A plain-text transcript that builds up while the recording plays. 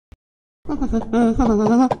Question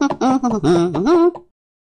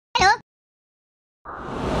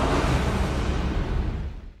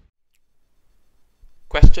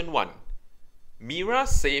 1. Mira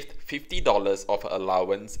saved $50 of her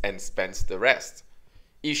allowance and spends the rest.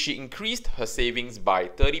 If she increased her savings by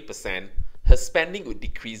 30%, her spending would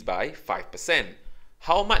decrease by 5%.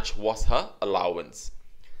 How much was her allowance?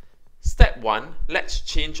 Step 1. Let's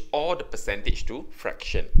change all the percentage to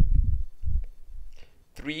fraction.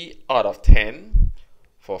 3 out of 10.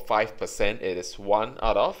 For 5%, it is 1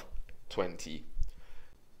 out of 20.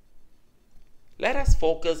 Let us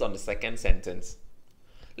focus on the second sentence.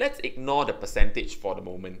 Let's ignore the percentage for the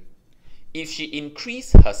moment. If she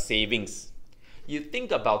increased her savings, you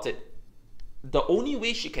think about it, the only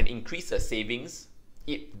way she can increase her savings,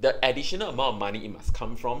 the additional amount of money, it must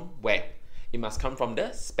come from where? It must come from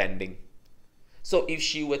the spending. So if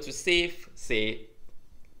she were to save, say,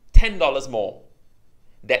 $10 more,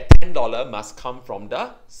 that $10 must come from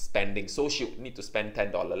the spending. So she would need to spend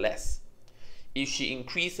 $10 less. If she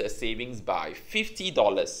increased her savings by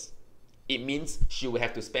 $50, it means she will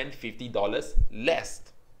have to spend $50 less.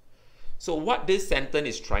 So what this sentence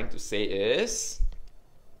is trying to say is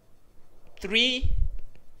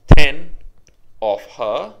 3/10 of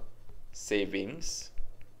her savings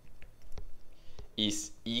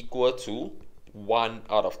is equal to 1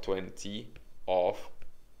 out of 20 of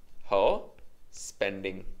her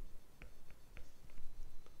spending.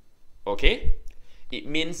 Okay? It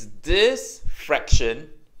means this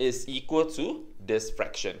fraction is equal to this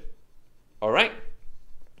fraction. Alright?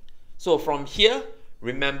 So from here,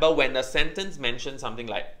 remember when a sentence mentions something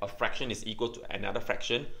like a fraction is equal to another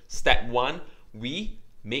fraction, step 1, we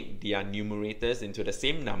make their numerators into the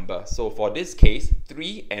same number. So for this case,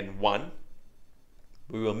 3 and 1,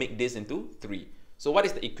 we will make this into 3. So what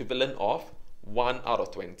is the equivalent of 1 out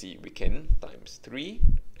of 20? We can times 3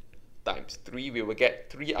 times 3, we will get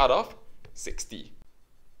 3 out of 60.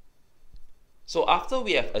 So after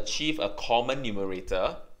we have achieved a common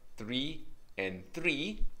numerator, 3 and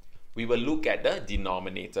 3, we will look at the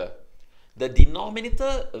denominator. The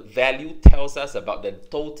denominator value tells us about the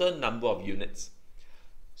total number of units.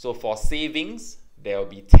 So for savings, there will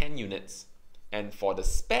be 10 units. And for the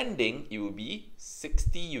spending, it will be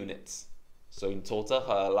 60 units. So in total,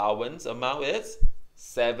 her allowance amount is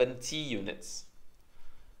 70 units.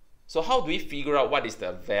 So how do we figure out what is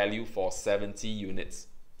the value for 70 units?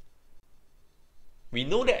 We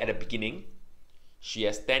know that at the beginning, she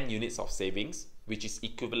has 10 units of savings, which is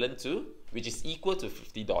equal to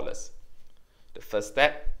 $50. The first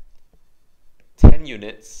step, 10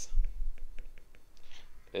 units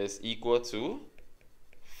is equal to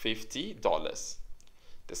 $50.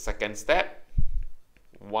 The second step,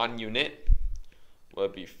 1 unit will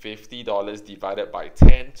be $50 divided by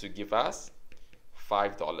 10 to give us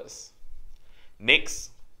 $5.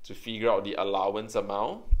 Next, to figure out the allowance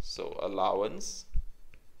amount, so allowance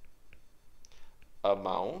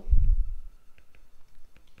amount,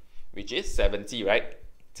 which is 70, right?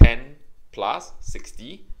 10 plus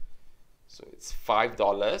 60, so it's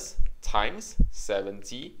 $5 times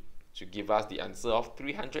 70 to give us the answer of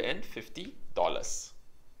 $350.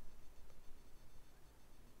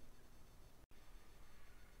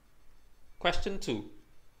 Question 2.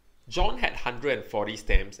 John had 140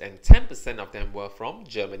 stamps and 10% of them were from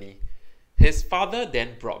Germany. His father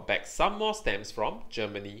then brought back some more stamps from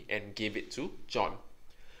Germany and gave it to John.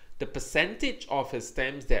 The percentage of his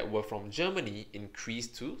stamps that were from Germany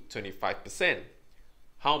increased to 25%.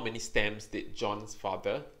 How many stamps did John's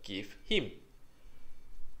father give him?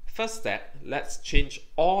 First step, let's change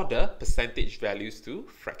all the percentage values to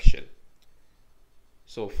fraction.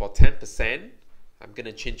 So for 10%, I'm going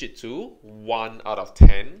to change it to 1 out of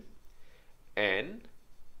 10. And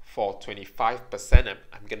for 25%,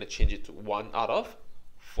 I'm going to change it to 1 out of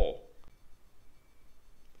 4.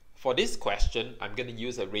 For this question, I'm going to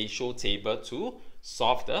use a ratio table to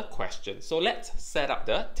solve the question. So let's set up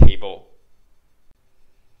the table.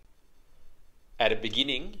 At the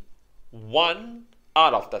beginning, 1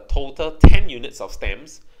 out of the total 10 units of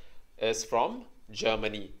stamps is from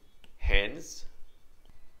Germany. Hence,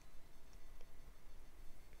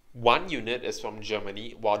 1 unit is from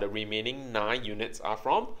Germany, while the remaining 9 units are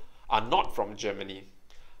not from Germany.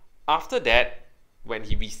 After that, when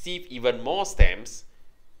he received even more stamps,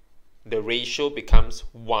 the ratio becomes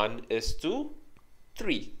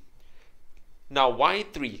 1:3. Now, why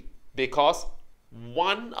 3? Because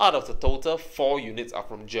 1 out of the total 4 units are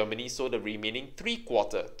from Germany, so the remaining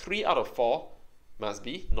 3/4, 3 out of 4, must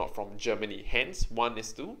be not from Germany. Hence,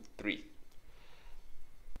 1:3.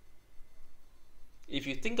 If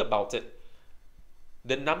you think about it,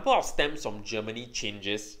 the number of stamps from Germany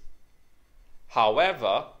changes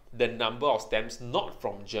However, the number of stamps not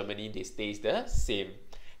from Germany, they stays the same.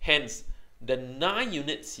 Hence, the 9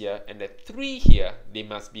 units here and the 3 here, they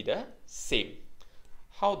must be the same.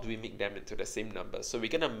 How do we make them into the same number? So we're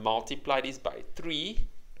going to multiply this by 3,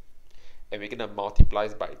 and we're going to multiply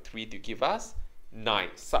this by 3 to give us 9,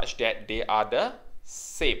 such that they are the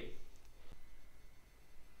same.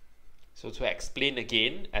 So to explain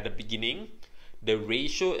again, at the beginning, the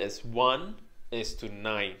ratio is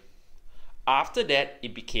 1:9. After that,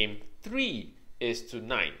 it became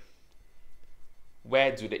 3:9.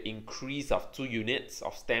 Where do the increase of 2 units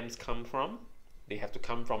of stamps come from? They have to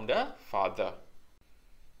come from the father.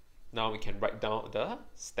 Now we can write down the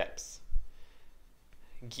steps.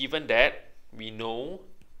 Given that we know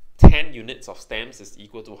 10 units of stamps is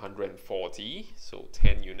equal to 140, so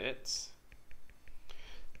 10 units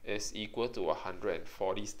is equal to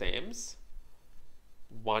 140 stamps.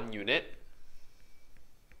 1 unit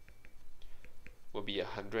will be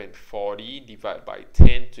 140 divided by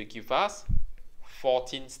 10 to give us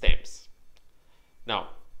 14 stamps. Now,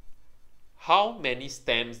 how many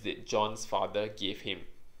stamps did John's father give him?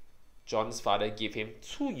 John's father gave him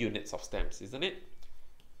 2 units of stamps, isn't it?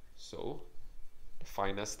 So, the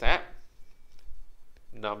final step,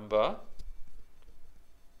 number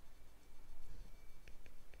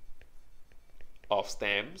of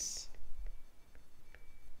stamps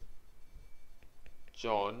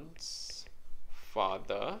John's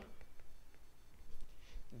father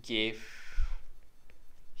gave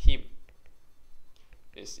him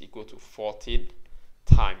is equal to 14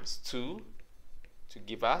 times 2 to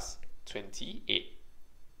give us 28.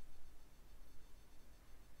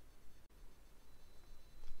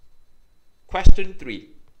 Question 3.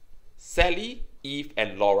 Sally, Eve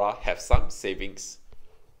and Laura have some savings.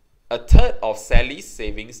 A third of Sally's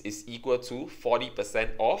savings is equal to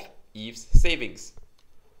 40% of Eve's savings.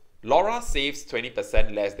 Laura saves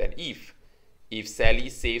 20% less than Eve. If Sally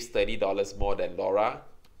saves $30 more than Laura,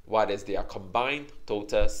 what is their combined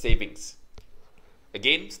total savings?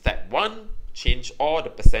 Again, step 1, change all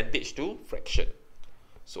the percentage to fraction.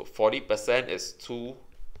 So 40% is 2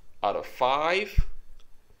 out of 5.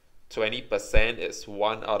 20% is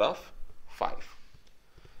 1 out of 5.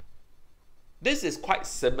 This is quite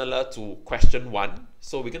similar to question 1,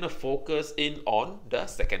 so we're going to focus in on the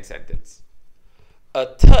second sentence. A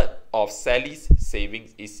third of Sally's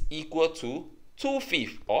savings is equal to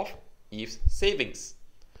 2/5 of Eve's savings.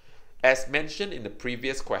 As mentioned in the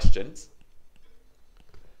previous questions,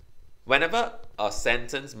 whenever a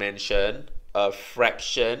sentence mentions a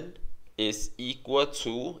fraction is equal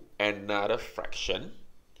to another fraction,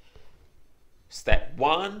 step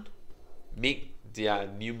 1, make their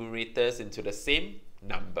numerators into the same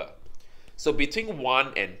number. So between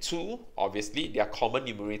 1 and 2, obviously their common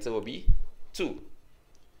numerator will be 2.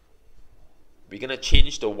 We're going to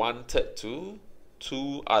change the 1/3 to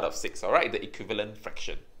 2 out of 6, alright, the equivalent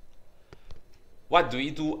fraction. What do we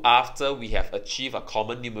do after we have achieved a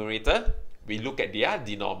common numerator? We look at their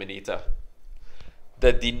denominator.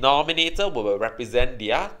 The denominator will represent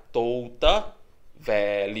their total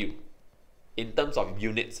value in terms of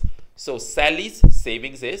units. So Sally's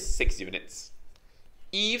savings is 6 units.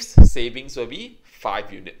 Eve's savings will be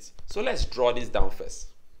 5 units. So let's draw this down first.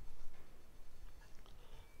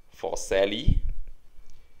 For Sally,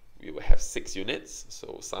 we will have 6 units.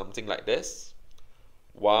 So something like this.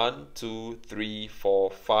 1, 2, 3,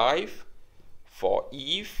 4, 5. For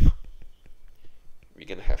Eve, we're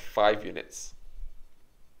going to have 5 units.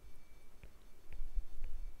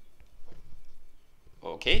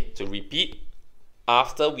 Okay, to repeat,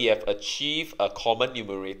 after we have achieved a common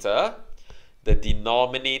numerator, the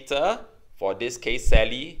denominator, for this case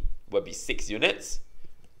Sally, will be 6 units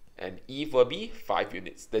and Eve will be 5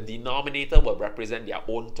 units. The denominator will represent their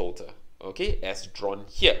own total, okay, as drawn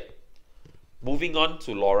here. Moving on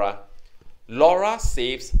to Laura. Laura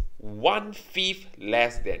saves 1/5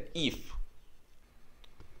 less than Eve,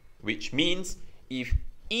 which means if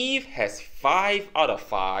Eve has 5 out of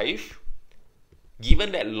 5,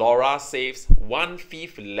 given that Laura saves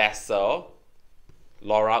 1/5 lesser,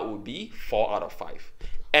 Laura would be 4 out of 5.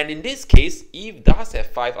 And in this case, Eve does have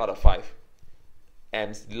 5 out of 5.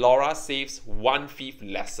 And Laura saves 1/5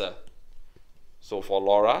 lesser. So for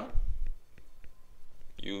Laura,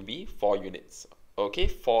 you'll be 4 units. Okay,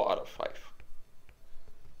 4 out of 5.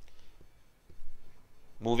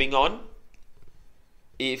 Moving on.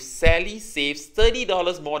 If Sally saves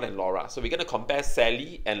 $30 more than Laura, so we're going to compare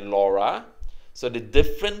Sally and Laura. So the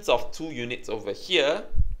difference of 2 units over here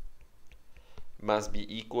must be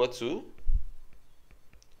equal to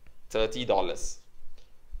 $30.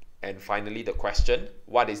 And finally the question,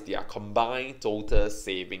 what is their combined total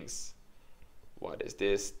savings? what is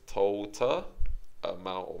this total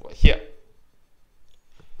amount over here?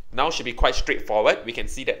 Now should be quite straightforward. We can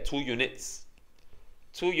see that 2 units.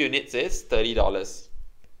 2 units is $30.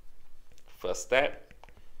 First step.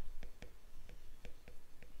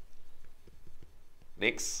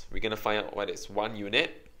 Next, we're going to find out what is 1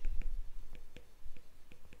 unit.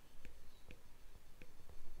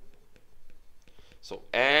 So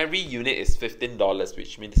every unit is $15,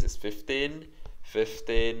 which means this is 15,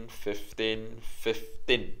 15, 15,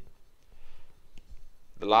 15.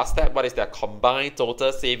 The last step, what is their combined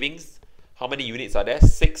total savings? How many units are there?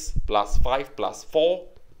 6 plus 5 plus 4.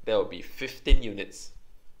 There will be 15 units.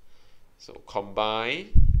 So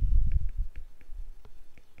combined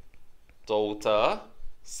total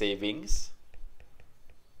savings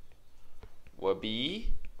will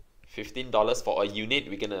be $15 for a unit.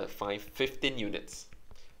 We're going to find 15 units.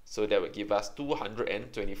 So that will give us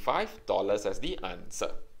 $225 as the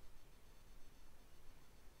answer.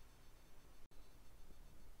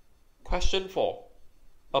 Question 4.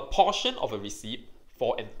 A portion of a receipt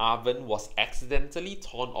for an oven was accidentally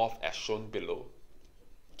torn off as shown below.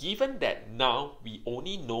 Given that now we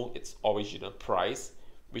only know its original price,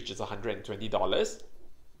 which is $120,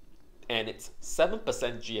 and its 7%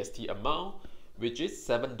 GST amount, which is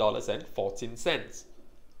 $7.14.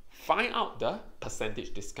 Find out the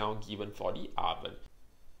percentage discount given for the oven.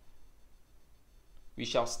 We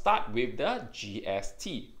shall start with the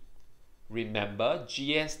GST. Remember,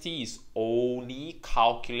 GST is only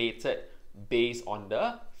calculated based on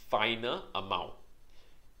the final amount.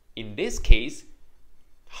 In this case,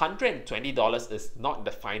 $120 is not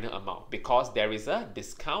the final amount because there is a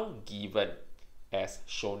discount given as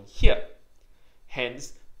shown here.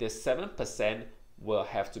 Hence, the 7% will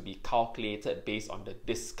have to be calculated based on the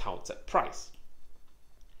discounted price.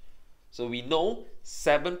 So we know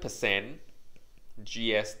 7%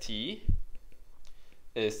 GST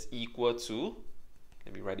is equal to,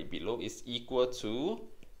 let me write it below, is equal to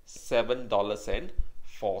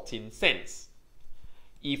 $7.14.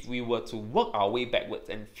 If we were to work our way backwards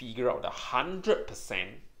and figure out the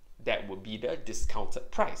 100%, that would be the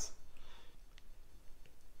discounted price.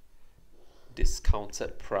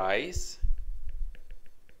 Discounted price,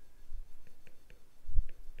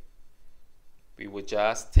 we would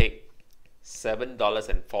just take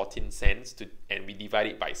 $7.14 and we divide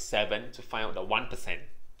it by 7 to find out the 1%.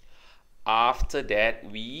 After that,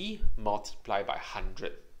 we multiply by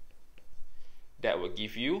 100. That will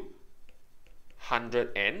give you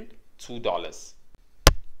 $102.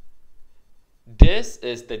 This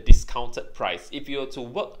is the discounted price. If you were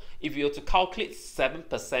to calculate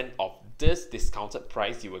 7% of this discounted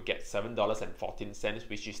price, you will get $7.14,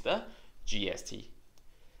 which is the GST.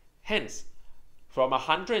 Hence, from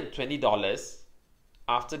 $120,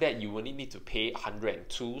 after that you only need to pay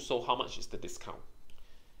 $102. So how much is the discount?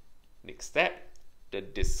 Next step, the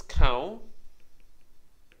discount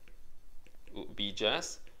would be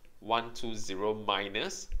just 120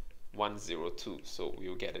 minus 102. So we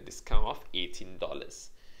will get a discount of $18.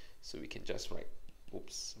 So we can just write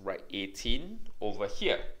 18 over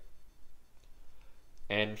here.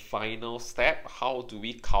 And final step, how do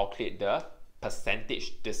we calculate the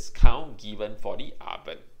percentage discount given for the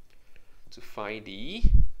oven? To find the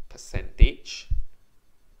percentage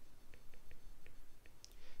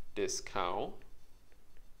discount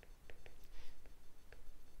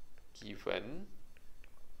given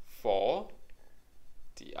for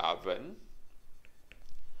the oven,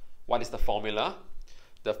 what is the formula?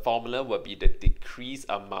 The formula will be the decreased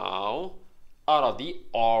amount out of the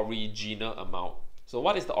original amount. So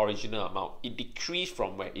what is the original amount? It decreased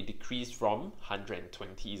from where? It decreased from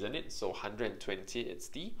 120, isn't it? So 120, it's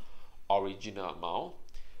the original amount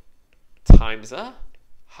times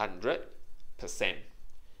 100%.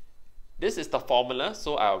 This is the formula,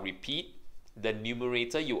 so I'll repeat. The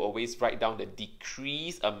numerator, you always write down the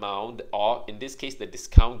decreased amount, or in this case, the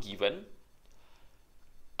discount given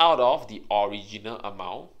out of the original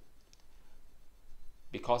amount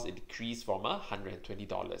because it decreased from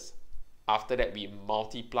 $120. After that, we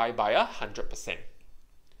multiply by 100%.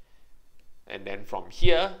 And then from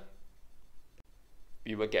here,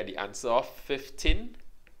 we will get the answer of 15%.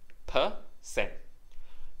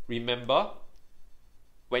 Remember,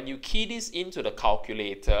 when you key this into the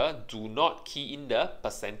calculator, do not key in the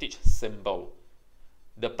percentage symbol.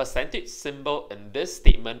 The percentage symbol in this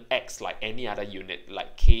statement acts like any other unit,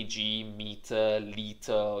 like kg, meter,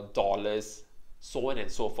 liter, dollars, so on and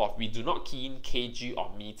so forth. We do not key in kg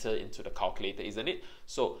or meter into the calculator, isn't it?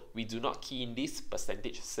 So we do not key in this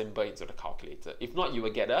percentage symbol into the calculator. If not, you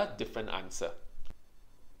will get a different answer.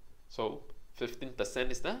 So 15%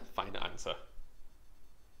 is the final answer.